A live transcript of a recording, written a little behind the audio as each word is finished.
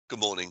Good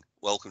morning.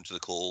 Welcome to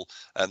the call.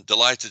 I'm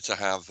delighted to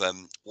have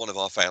one of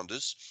our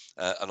founders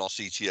and our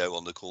CTO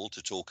on the call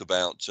to talk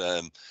about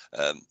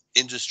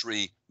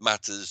industry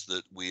matters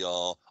that we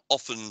are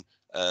often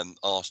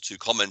asked to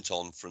comment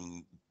on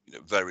from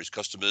various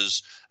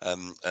customers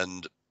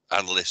and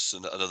analysts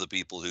and other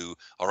people who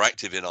are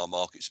active in our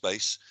market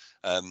space.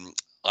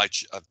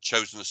 I've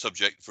chosen a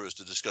subject for us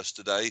to discuss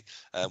today,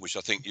 which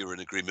I think you're in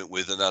agreement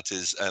with, and that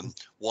is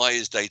why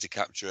is data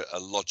capture a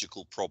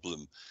logical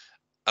problem?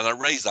 And I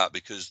raise that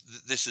because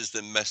this is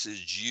the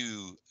message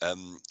you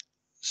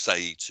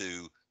say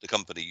to the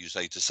company, you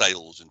say to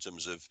sales, in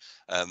terms of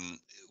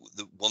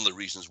one of the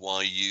reasons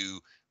why you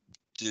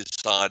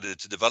decided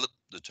to develop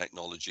the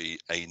technology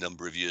a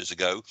number of years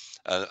ago,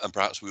 and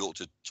perhaps we ought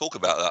to talk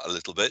about that a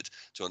little bit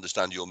to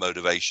understand your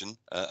motivation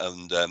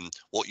and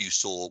what you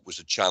saw was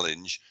a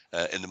challenge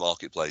in the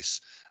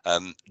marketplace.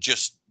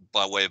 Just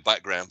by way of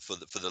background for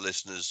the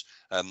listeners,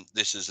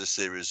 this is a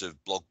series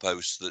of blog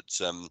posts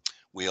that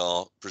we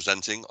are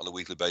presenting on a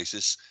weekly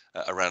basis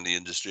around the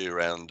industry,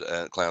 around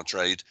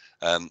CloudTrade.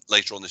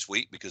 Later on this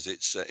week, because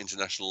it's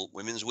International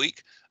Women's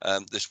Week,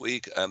 this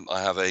week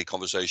I have a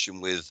conversation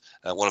with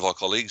one of our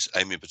colleagues,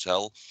 Amy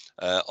Patel,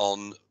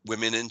 on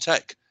women in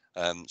tech.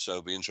 So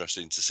it'll be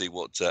interesting to see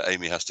what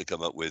Amy has to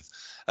come up with.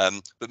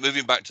 But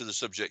moving back to the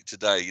subject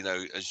today,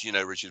 as you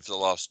know, Richard, for the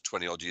last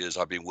 20 odd years,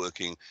 I've been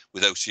working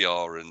with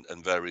OCR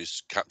and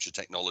various capture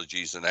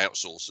technologies and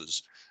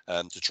outsourcers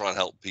to try and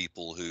help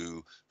people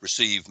who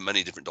receive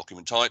many different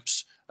document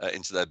types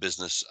into their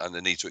business, and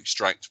they need to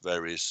extract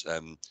various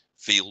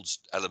fields,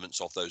 elements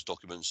of those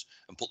documents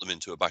and put them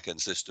into a back-end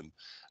system.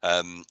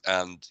 And,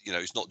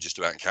 it's not just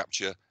about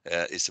capture,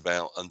 it's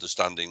about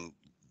understanding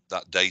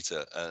that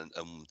data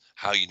and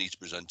how you need to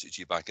present it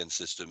to your back-end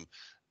system.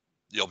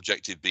 The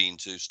objective being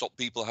to stop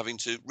people having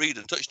to read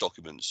and touch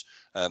documents.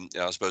 I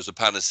suppose the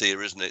panacea,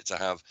 isn't it, to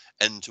have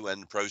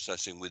end-to-end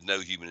processing with no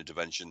human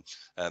intervention?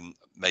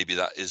 Maybe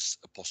that is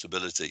a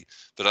possibility.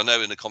 But I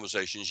know in the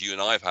conversations you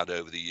and I have had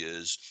over the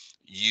years,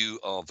 you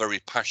are very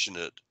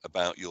passionate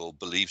about your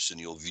beliefs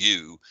and your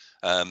view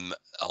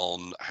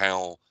on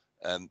how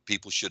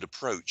people should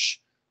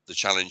approach the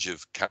challenge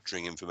of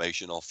capturing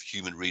information off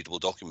human readable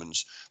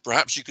documents.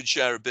 Perhaps you could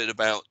share a bit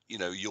about,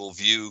 your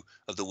view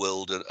of the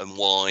world and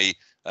why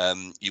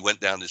you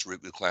went down this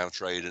route with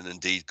CloudTrade and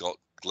indeed got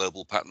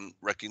global patent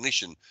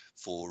recognition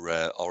for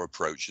our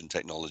approach and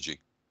technology.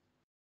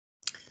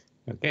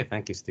 Okay,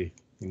 thank you, Steve.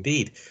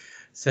 Indeed.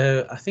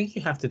 So I think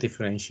you have to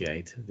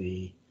differentiate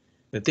the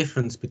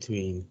difference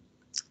between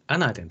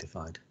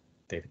unidentified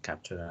data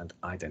capture and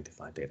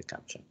identified data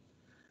capture.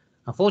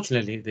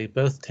 Unfortunately, they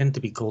both tend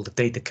to be called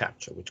data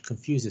capture, which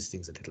confuses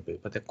things a little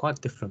bit, but they're quite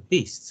different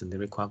beasts and they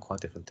require quite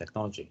different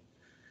technology.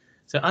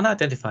 So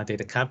unidentified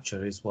data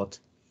capture is what,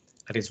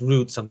 at its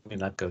root, something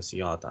like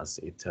OCR does.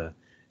 It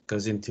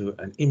goes into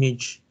an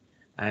image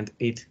and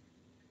it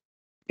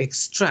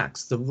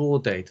extracts the raw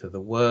data,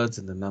 the words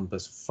and the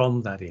numbers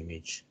from that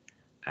image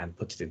and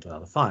puts it into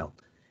another file.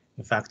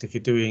 In fact, if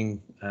you're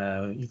doing,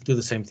 you can do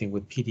the same thing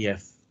with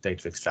PDF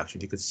data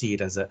extraction. You could see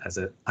it as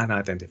a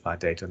unidentified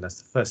data, and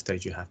that's the first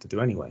stage you have to do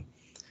anyway,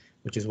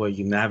 which is where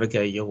you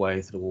navigate your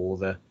way through all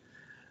the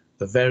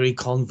very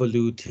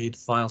convoluted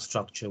file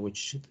structure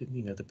which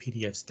the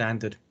PDF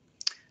standard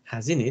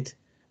has in it,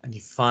 and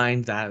you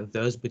find that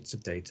those bits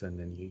of data, and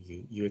then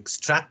you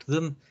extract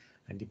them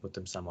and you put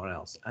them somewhere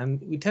else.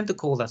 And we tend to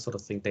call that sort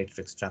of thing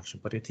data extraction,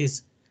 but it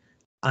is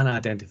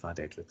unidentified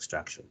data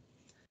extraction.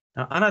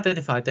 Now,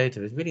 unidentified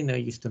data is really no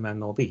use to man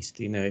nor beast.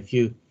 If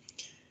you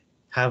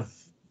have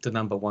the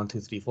number 1,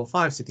 2, 3, 4,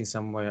 5 sitting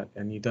somewhere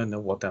and you don't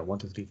know what that 1,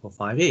 2, 3, 4,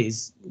 5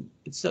 is,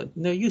 it's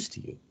no use to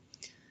you.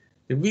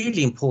 The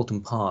really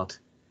important part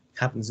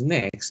happens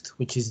next,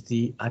 which is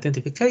the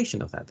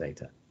identification of that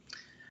data.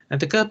 And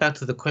to go back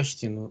to the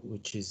question,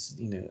 which is,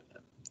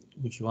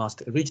 which you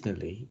asked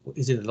originally,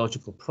 is it a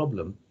logical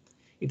problem?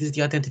 It is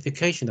the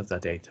identification of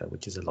that data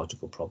which is a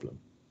logical problem.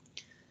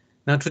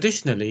 Now,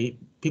 traditionally,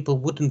 people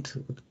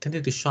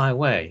tended to shy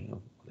away, or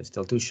they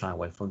still do shy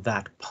away from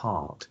that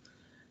part.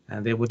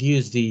 And they would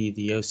use the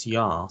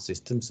OCR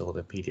systems or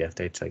the PDF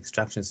data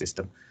extraction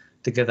system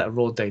to get that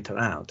raw data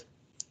out,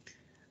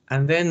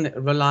 and then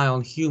rely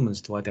on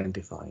humans to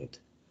identify it,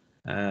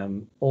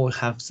 or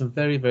have some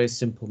very, very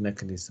simple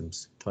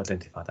mechanisms to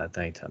identify that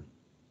data.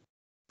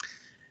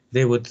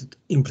 They would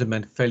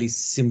implement fairly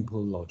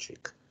simple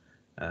logic.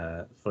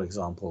 For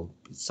example,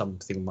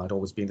 something might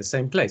always be in the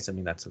same place. I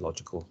mean, that's a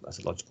logical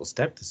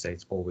step to say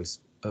it's always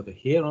over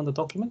here on the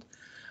document,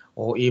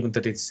 or even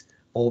that it's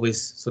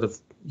always sort of,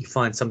 you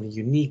find something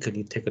unique and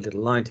you take a little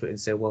line to it and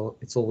say, well,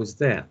 it's always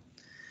there.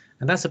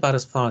 And that's about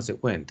as far as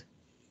it went.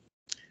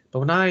 But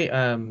when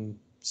I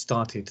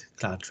started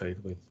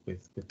CloudTrade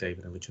with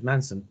David and Richard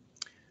Manson,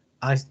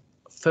 I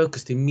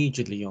focused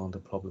immediately on the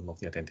problem of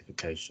the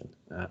identification.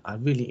 I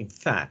really, in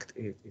fact,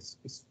 it's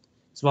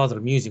rather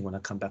amusing when I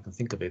come back and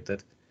think of it,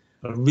 that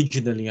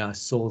originally I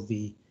saw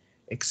the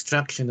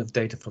extraction of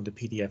data from the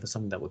PDF as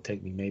something that would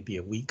take me maybe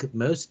a week at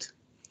most.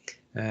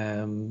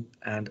 And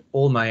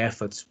all my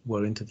efforts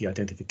were into the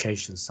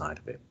identification side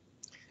of it.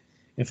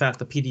 In fact,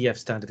 the PDF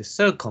standard is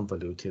so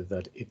convoluted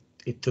that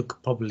it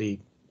took probably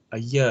a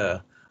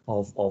year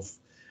of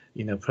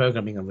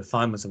programming and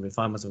refinements and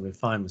refinements and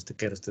refinements to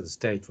get us to the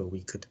stage where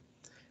we could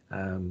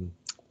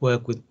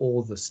work with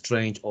all the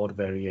strange odd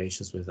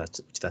variations with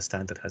which that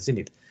standard has in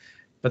it.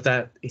 But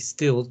that is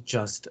still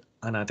just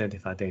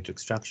unidentified data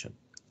extraction.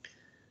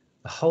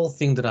 The whole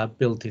thing that I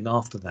built in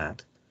after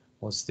that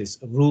was this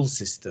rule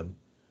system,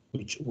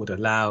 which would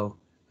allow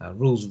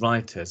rules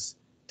writers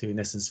to, in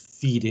essence,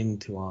 feed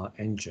into our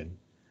engine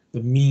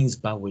the means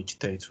by which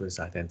data is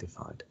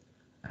identified.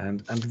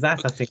 And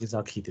that, I think, is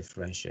our key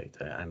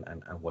differentiator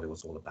and what it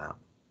was all about.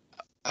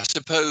 I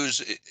suppose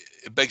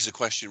it begs the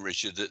question,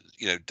 Richard,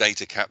 that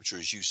data capture,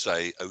 as you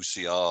say,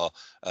 OCR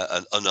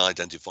and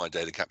unidentified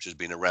data capture has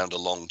been around a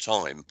long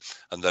time,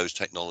 and those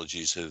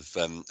technologies have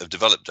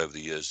developed over the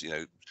years.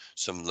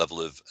 Some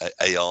level of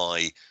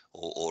AI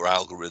or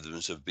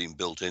algorithms have been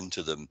built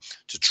into them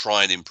to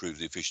try and improve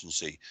the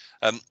efficiency.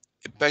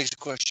 It begs the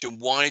question,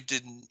 why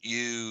didn't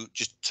you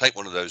just take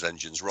one of those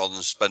engines rather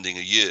than spending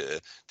a year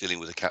dealing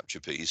with a capture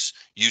piece,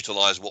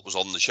 utilize what was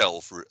on the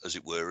shelf, as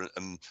it were,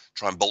 and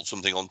try and bolt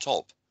something on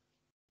top?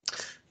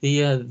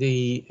 There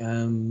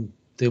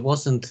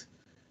wasn't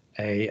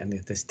and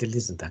there still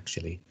isn't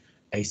actually,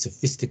 a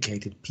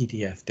sophisticated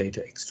PDF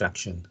data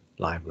extraction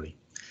library.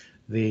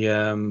 The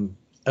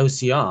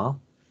OCR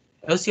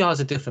is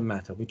a different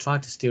matter. We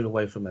tried to steer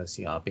away from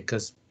OCR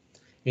because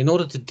in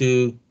order to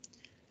do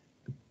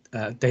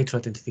data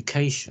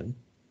identification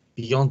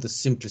beyond the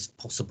simplest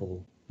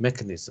possible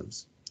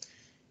mechanisms,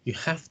 you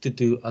have to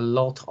do a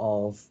lot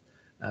of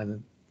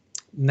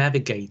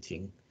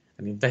navigating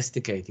and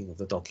investigating of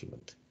the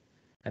document.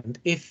 And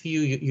if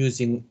you're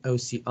using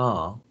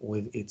OCR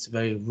with its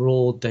very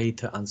raw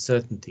data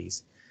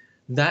uncertainties,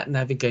 that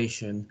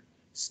navigation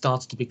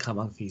starts to become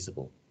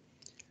unfeasible.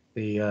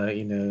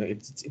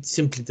 It's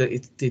simply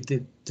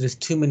that there's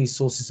too many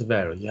sources of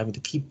error. You're having to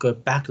keep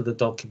going back to the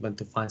document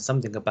to find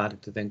something about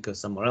it, to then go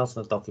somewhere else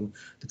in the document,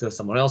 to go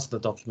somewhere else in the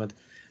document.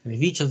 And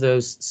if each of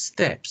those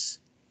steps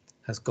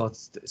has got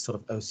sort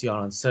of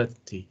OCR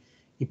uncertainty,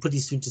 you pretty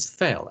soon just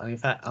fail. And in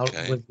fact,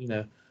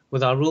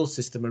 with our rule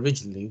system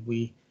originally,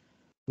 we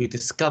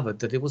discovered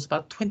that it was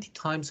about 20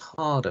 times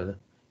harder.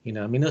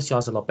 OCR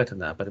is a lot better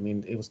now, but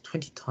it was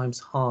 20 times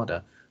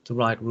harder to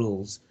write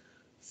rules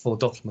for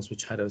documents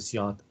which had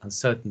OCR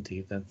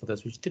uncertainty than for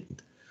those which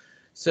didn't.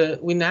 So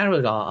we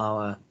narrowed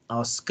our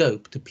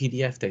scope to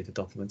PDF data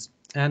documents.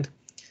 And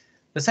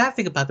the sad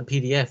thing about the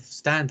PDF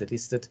standard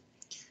is that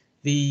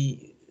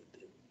the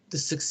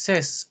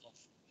success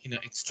of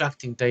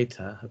extracting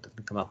data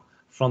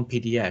from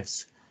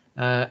PDFs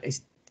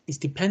is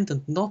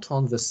dependent not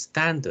on the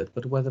standard,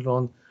 but whether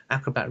on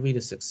Acrobat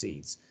Reader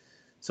succeeds.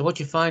 So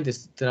what you find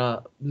is there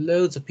are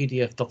loads of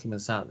PDF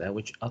documents out there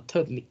which are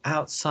totally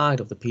outside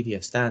of the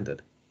PDF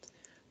standard,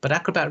 but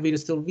Acrobat Reader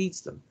still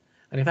reads them.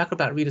 And if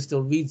Acrobat Reader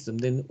still reads them,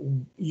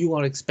 then you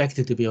are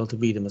expected to be able to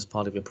read them as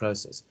part of your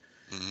process.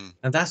 Mm-hmm.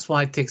 And that's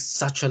why it takes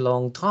such a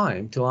long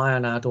time to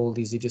iron out all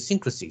these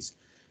idiosyncrasies.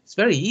 It's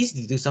very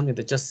easy to do something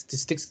that just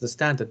sticks to the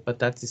standard, but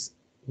that is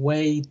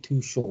way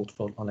too short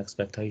on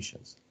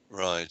expectations.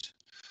 Right.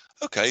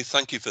 Okay,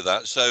 thank you for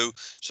that. So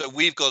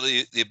we've got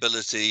the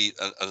ability,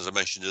 as I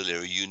mentioned earlier,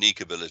 a unique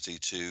ability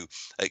to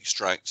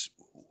extract,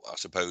 I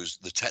suppose,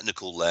 the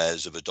technical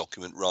layers of a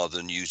document rather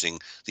than using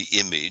the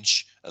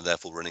image and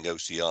therefore running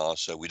OCR.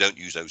 So we don't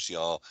use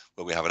OCR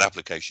where we have an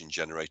application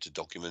generated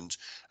document,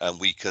 and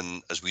we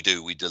can, as we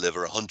do, we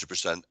deliver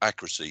 100%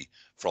 accuracy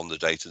from the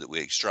data that we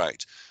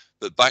extract.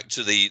 But back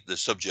to the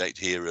subject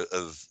here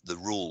of the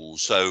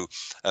rules. So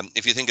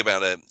if you think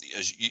about it,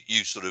 as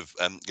you sort of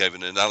gave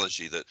an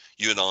analogy that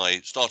you and I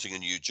starting a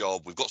new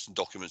job, we've got some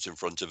documents in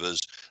front of us,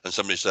 and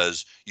somebody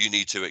says, you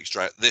need to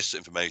extract this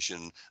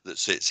information that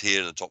sits here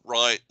in the top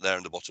right, there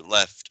in the bottom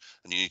left,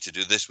 and you need to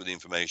do this with the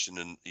information,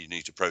 and you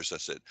need to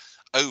process it.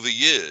 Over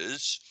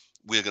years,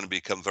 we're going to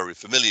become very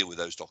familiar with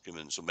those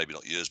documents, or maybe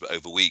not years, but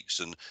over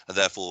weeks, and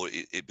therefore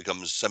it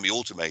becomes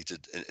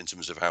semi-automated in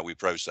terms of how we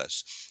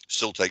process.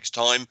 Still takes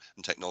time,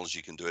 and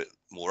technology can do it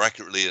more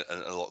accurately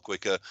and a lot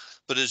quicker.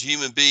 But as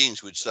human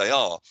beings would say,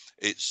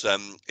 it's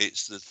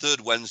the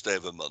third Wednesday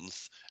of a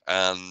month,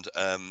 and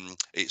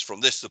it's from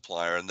this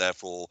supplier, and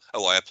therefore,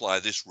 I apply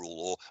this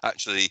rule, or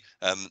actually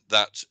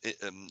that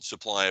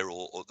supplier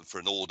or for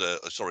an order,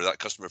 that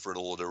customer for an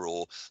order,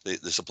 or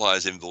the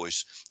supplier's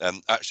invoice,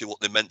 actually what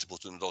they meant to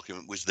put in the document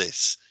was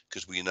this,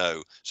 because we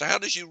know. So how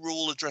does your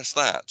rule address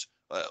that?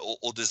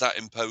 Or does that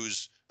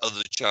impose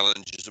other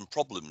challenges and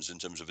problems in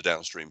terms of a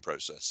downstream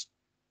process?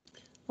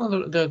 Well,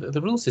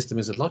 the rule system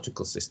is a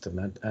logical system,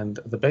 and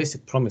the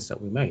basic promise that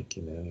we make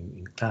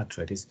in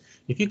CloudTrade is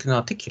if you can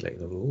articulate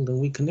the rule, then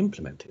we can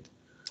implement it.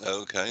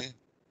 Okay.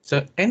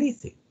 So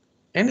anything.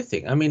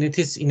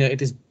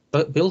 It is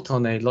built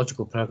on a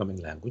logical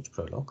programming language,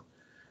 Prolog,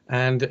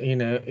 and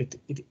it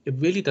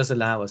really does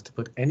allow us to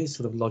put any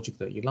sort of logic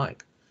that you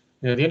like.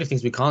 The only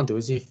things we can't do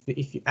is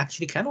if you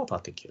actually cannot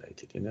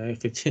articulate it.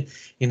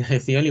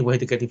 If the only way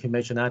to get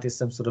information out is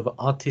some sort of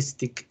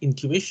artistic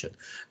intuition,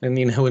 then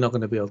we're not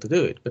going to be able to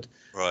do it. But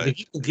if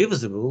you can give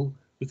us a rule,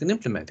 we can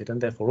implement it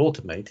and therefore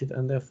automate it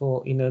and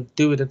therefore,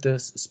 do it at the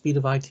speed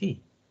of IT.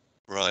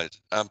 Right,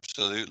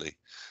 absolutely.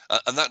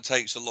 And that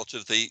takes a lot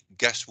of the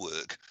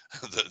guesswork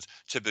that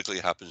typically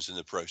happens in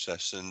the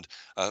process. And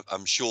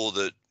I'm sure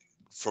that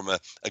from a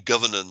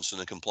governance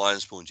and a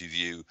compliance point of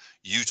view,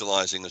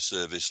 utilizing a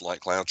service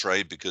like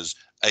CloudTrade, because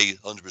A,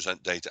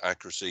 100% data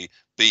accuracy,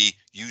 B,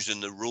 using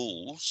the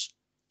rules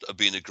that have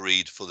been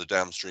agreed for the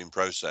downstream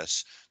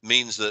process,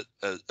 means that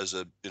as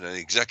a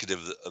executive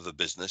of a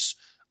business,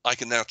 I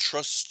can now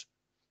trust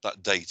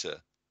that data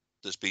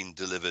that's been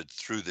delivered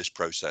through this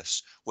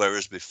process.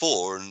 Whereas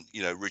before, and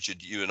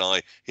Richard, you and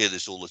I hear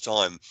this all the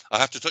time, I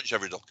have to touch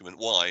every document.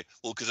 Why?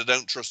 Well, because I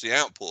don't trust the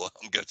output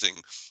I'm getting,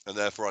 and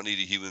therefore I need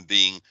a human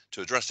being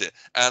to address it.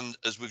 And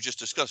as we've just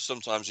discussed,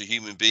 sometimes a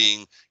human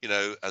being,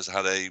 has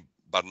had a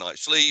bad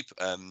night's sleep,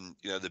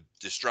 they're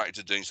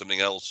distracted doing something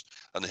else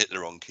and they hit the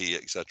wrong key,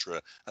 etc.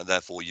 And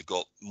therefore you've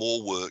got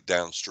more work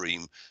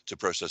downstream to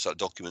process that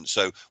document.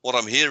 So what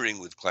I'm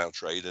hearing with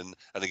CloudTrade, and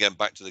again,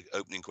 back to the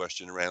opening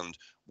question around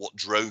what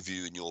drove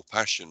you in your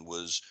passion,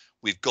 was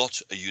we've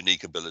got a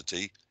unique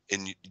ability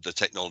in the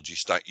technology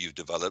stack you've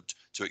developed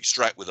to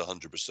extract with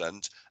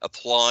 100%,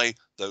 apply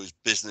those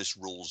business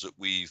rules that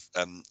we've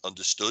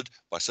understood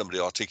by somebody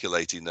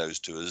articulating those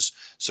to us,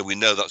 so we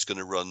know that's going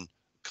to run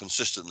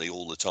consistently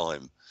all the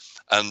time.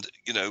 And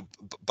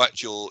back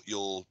to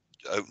your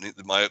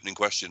my opening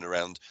question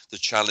around the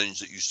challenge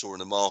that you saw in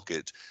the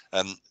market,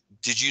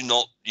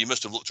 you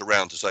must have looked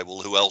around to say,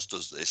 well, who else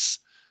does this?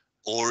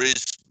 Or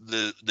is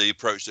the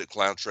approach that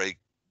CloudTrade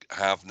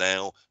have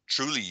now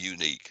truly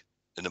unique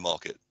in the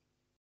market?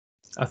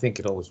 I think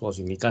it always was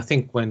unique. I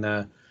think when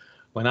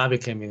I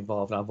became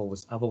involved, I've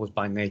always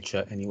by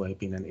nature anyway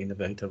been an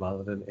innovator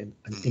rather than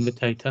an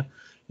imitator.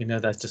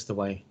 That's just the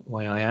way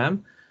I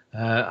am.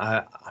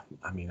 I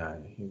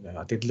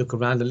did look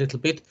around a little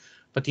bit,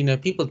 but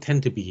people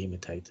tend to be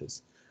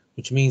imitators,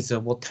 which means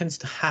that what tends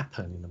to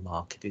happen in the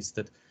market is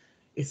that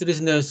if there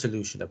is no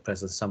solution at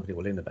present, somebody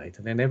will innovate,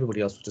 and then everybody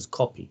else will just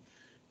copy.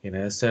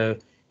 So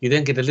you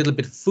then get a little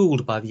bit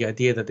fooled by the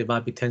idea that there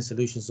might be 10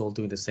 solutions all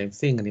doing the same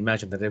thing, and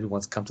imagine that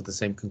everyone's come to the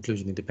same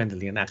conclusion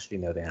independently, and actually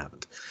no, they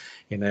haven't.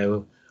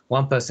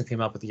 One person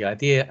came up with the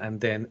idea, and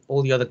then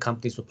all the other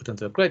companies were put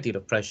under a great deal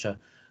of pressure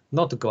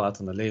not to go out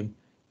on a limb,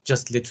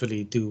 just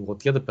literally do what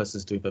the other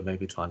person's doing, but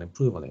maybe try and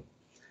improve on it.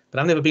 But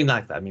I've never been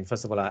like that. I mean,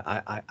 first of all,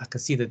 I can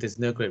see that there's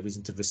no great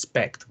reason to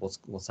respect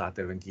what's out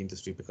there in the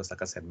industry, because,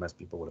 like I said, most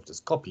people would have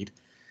just copied.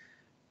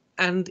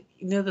 And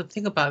the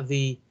thing about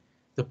the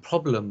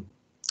problem,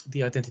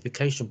 the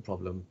identification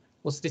problem,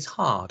 was that it's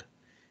hard.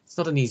 It's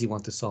not an easy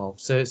one to solve.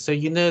 So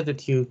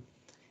that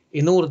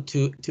in order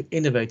to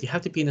innovate, you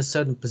have to be in a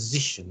certain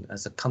position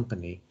as a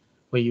company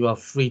where you are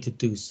free to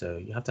do so.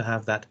 You have to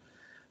have that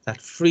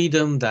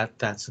freedom,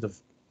 that sort of,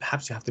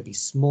 perhaps you have to be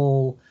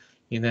small,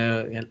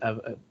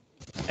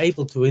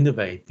 able to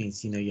innovate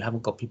means, you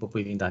haven't got people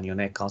breathing down your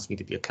neck asking you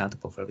to be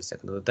accountable for every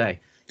second of the day.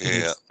 You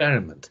can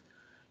experiment,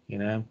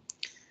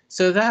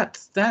 So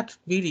that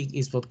really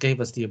is what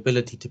gave us the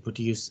ability to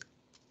produce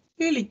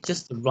really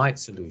just the right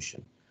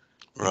solution.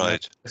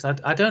 Right.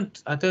 I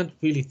don't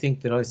really think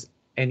there is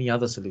any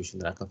other solution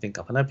that I can think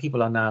of. I know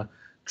people are now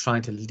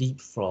trying to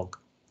leapfrog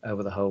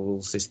over the whole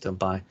rule system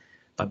by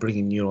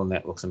bringing neural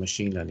networks and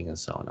machine learning and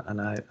so on.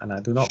 And I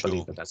do not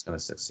believe that that's going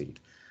to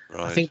succeed.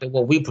 Right. I think that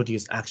what we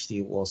produced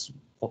actually was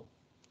what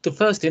the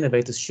first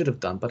innovators should have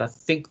done, but I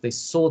think they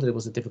saw that it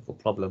was a difficult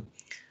problem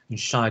and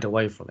shied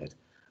away from it.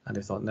 And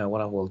they thought, no,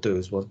 what I will do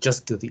is we'll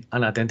just do the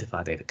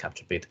unidentified data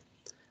capture bit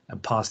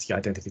and pass the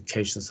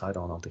identification side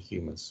on to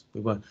humans.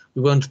 We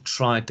won't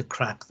try to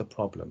crack the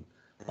problem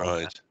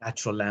of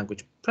natural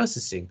language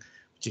processing,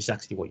 which is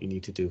actually what you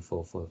need to do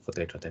for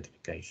data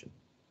identification.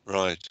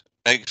 Right.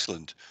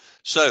 Excellent.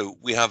 So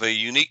we have a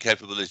unique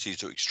capability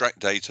to extract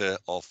data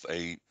off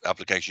a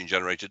application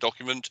generated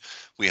document.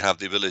 We have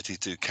the ability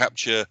to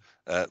capture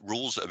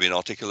rules that have been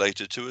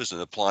articulated to us and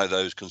apply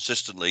those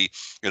consistently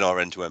in our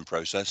end-to-end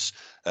process,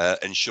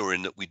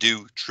 ensuring that we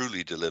do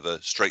truly deliver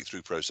straight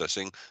through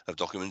processing of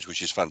documents,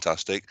 which is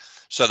fantastic.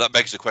 So that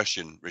begs the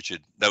question, Richard,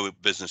 no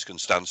business can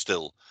stand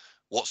still.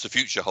 What's the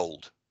future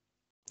hold?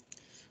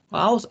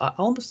 Well, I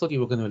almost thought you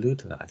were going to allude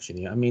to that,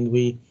 actually. I mean,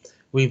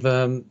 we've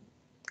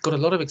got a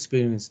lot of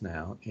experience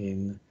now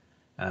in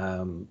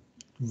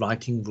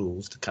writing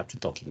rules to capture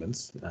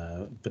documents,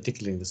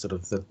 particularly in the sort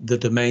of the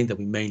domain that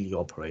we mainly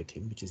operate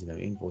in, which is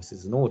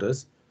invoices and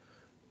orders.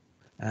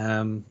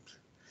 So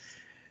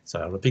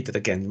I'll repeat it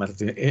again. You might have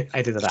to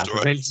edit it out.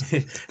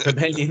 But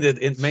mainly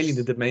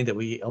the domain that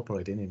we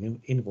operate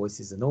in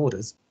invoices and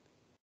orders.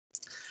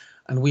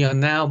 And we are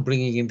now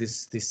bringing in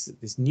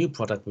this new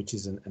product, which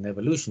is an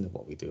evolution of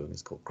what we do, and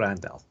it's called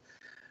GrandElf.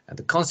 And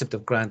the concept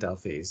of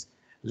GrandElf is,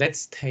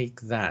 let's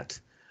take that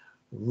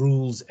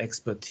rules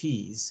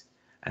expertise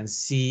and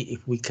see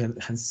if we can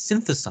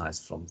synthesize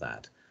from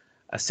that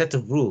a set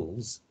of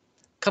rules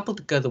coupled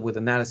together with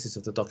analysis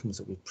of the documents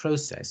that we've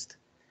processed,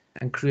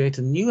 and create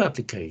a new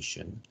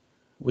application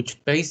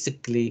which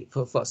basically,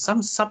 for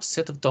some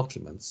subset of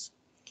documents,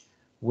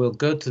 will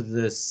go to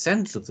the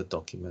center of the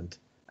document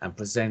and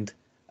present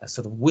a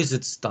sort of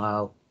wizard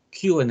style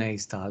Q&A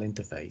style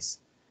interface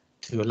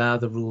to allow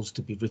the rules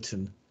to be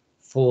written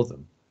for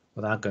them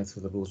without going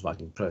through the rules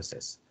writing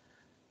process.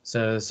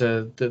 So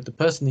the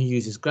person who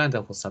uses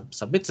GrandElf will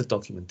submits a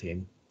document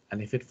in,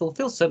 and if it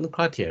fulfills certain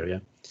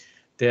criteria,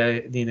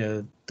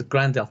 the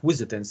GrandElf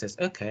wizard then says,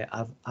 okay,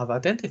 I've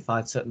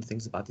identified certain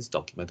things about this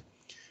document,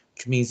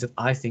 which means that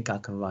I think I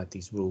can write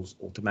these rules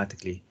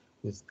automatically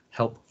with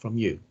help from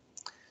you.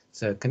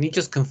 So can you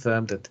just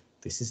confirm that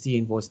this is the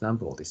invoice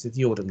number or this is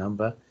the order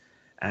number?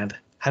 And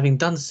having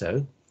done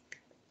so,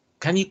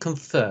 can you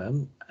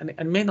confirm,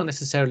 and may not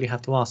necessarily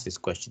have to ask this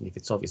question if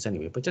it's obvious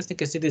anyway, but just in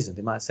case it isn't,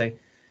 it might say,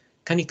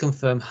 can you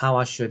confirm how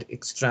I should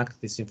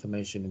extract this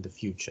information in the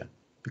future?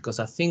 Because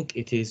I think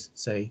it is,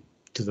 say,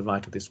 to the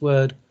right of this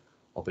word,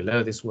 or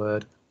below this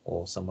word,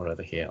 or somewhere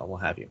over here, or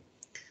what have you.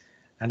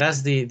 And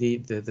as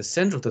the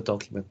sender of the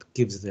document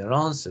gives their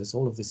answers,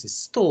 all of this is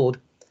stored,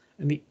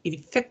 and it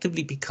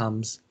effectively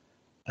becomes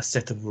a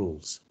set of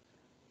rules,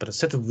 but a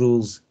set of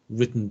rules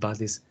written by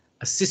this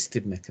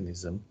assisted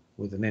mechanism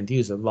with an end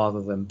user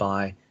rather than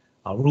by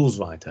our rules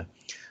writer.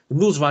 The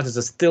rules writers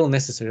are still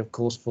necessary, of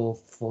course, for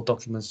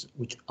documents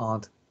which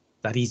aren't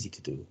that easy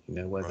to do,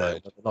 where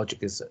the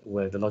logic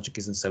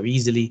isn't so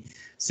easily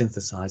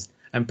synthesized,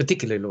 and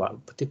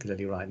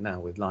particularly right now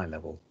with line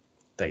level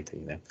data,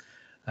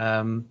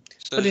 of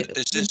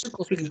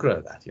course we can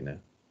grow that,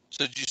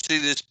 So do you see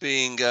this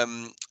being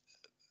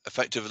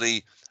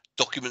effectively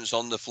documents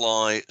on the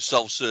fly,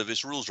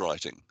 self-service rules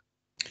writing?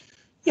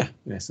 Yeah,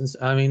 in essence.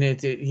 I mean,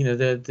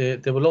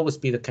 there will always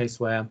be the case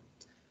where,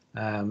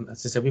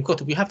 as I said,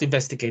 we have to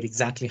investigate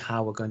exactly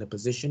how we're going to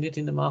position it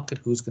in the market,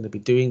 who's going to be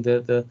doing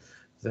the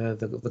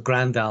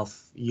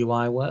GrandElf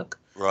UI work.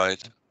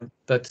 Right.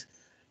 But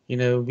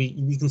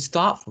we can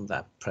start from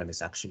that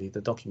premise. Actually,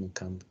 the document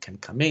can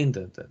come in,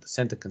 the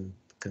sender can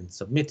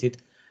submit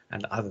it,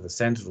 and either the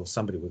sender or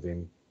somebody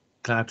within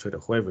CloudTrade or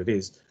whoever it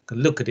is can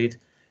look at it,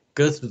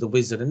 go through the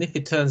wizard, and if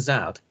it turns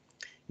out,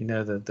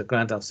 the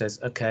GrandElf says,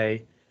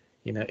 okay,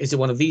 is it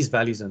one of these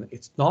values and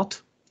it's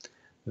not,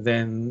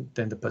 then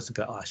the person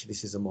goes, oh, actually,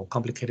 this is a more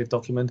complicated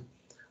document.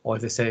 Or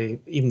if they say,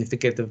 even if they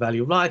get the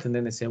value right, and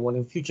then they say, well,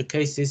 in future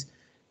cases,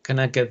 can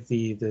I get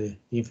the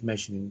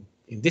information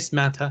in this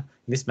manner?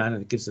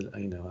 It gives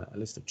a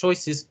list of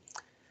choices,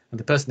 and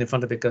the person in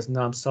front of it goes,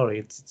 no, I'm sorry,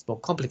 it's more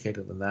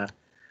complicated than that.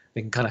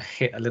 They can kind of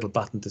hit a little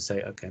button to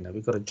say, okay, now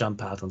we've got to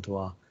jump out onto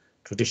our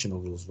traditional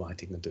rules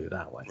writing and do it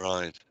that way.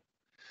 Right.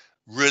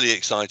 Really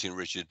exciting,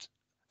 Richard.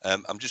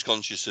 I'm just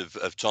conscious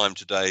of time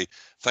today.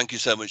 Thank you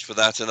so much for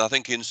that. And I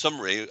think in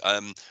summary,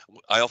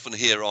 I often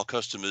hear our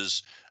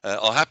customers,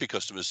 our happy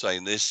customers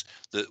saying this,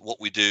 that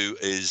what we do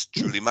is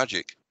truly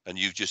magic. And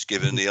you've just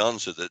given the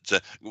answer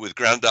that with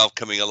GrandElf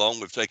coming along,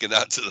 we've taken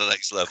that to the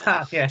next level.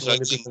 Yeah, so,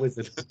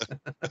 wizard.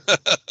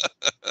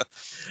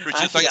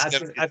 Richard,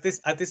 actually,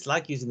 thanks. I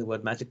dislike using the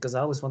word magic because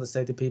I always want to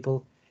say to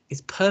people,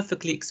 it's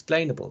perfectly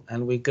explainable.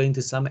 And we're going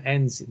to some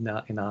ends in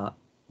our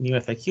new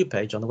FAQ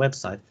page on the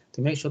website to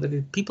make sure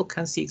that people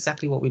can see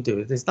exactly what we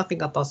do. There's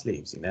nothing up our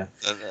sleeves, No.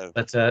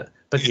 But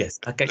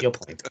yes, I get your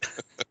point.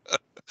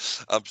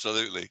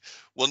 Absolutely.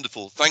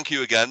 Wonderful. Thank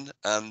you again.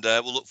 And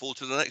we'll look forward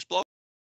to the next blog.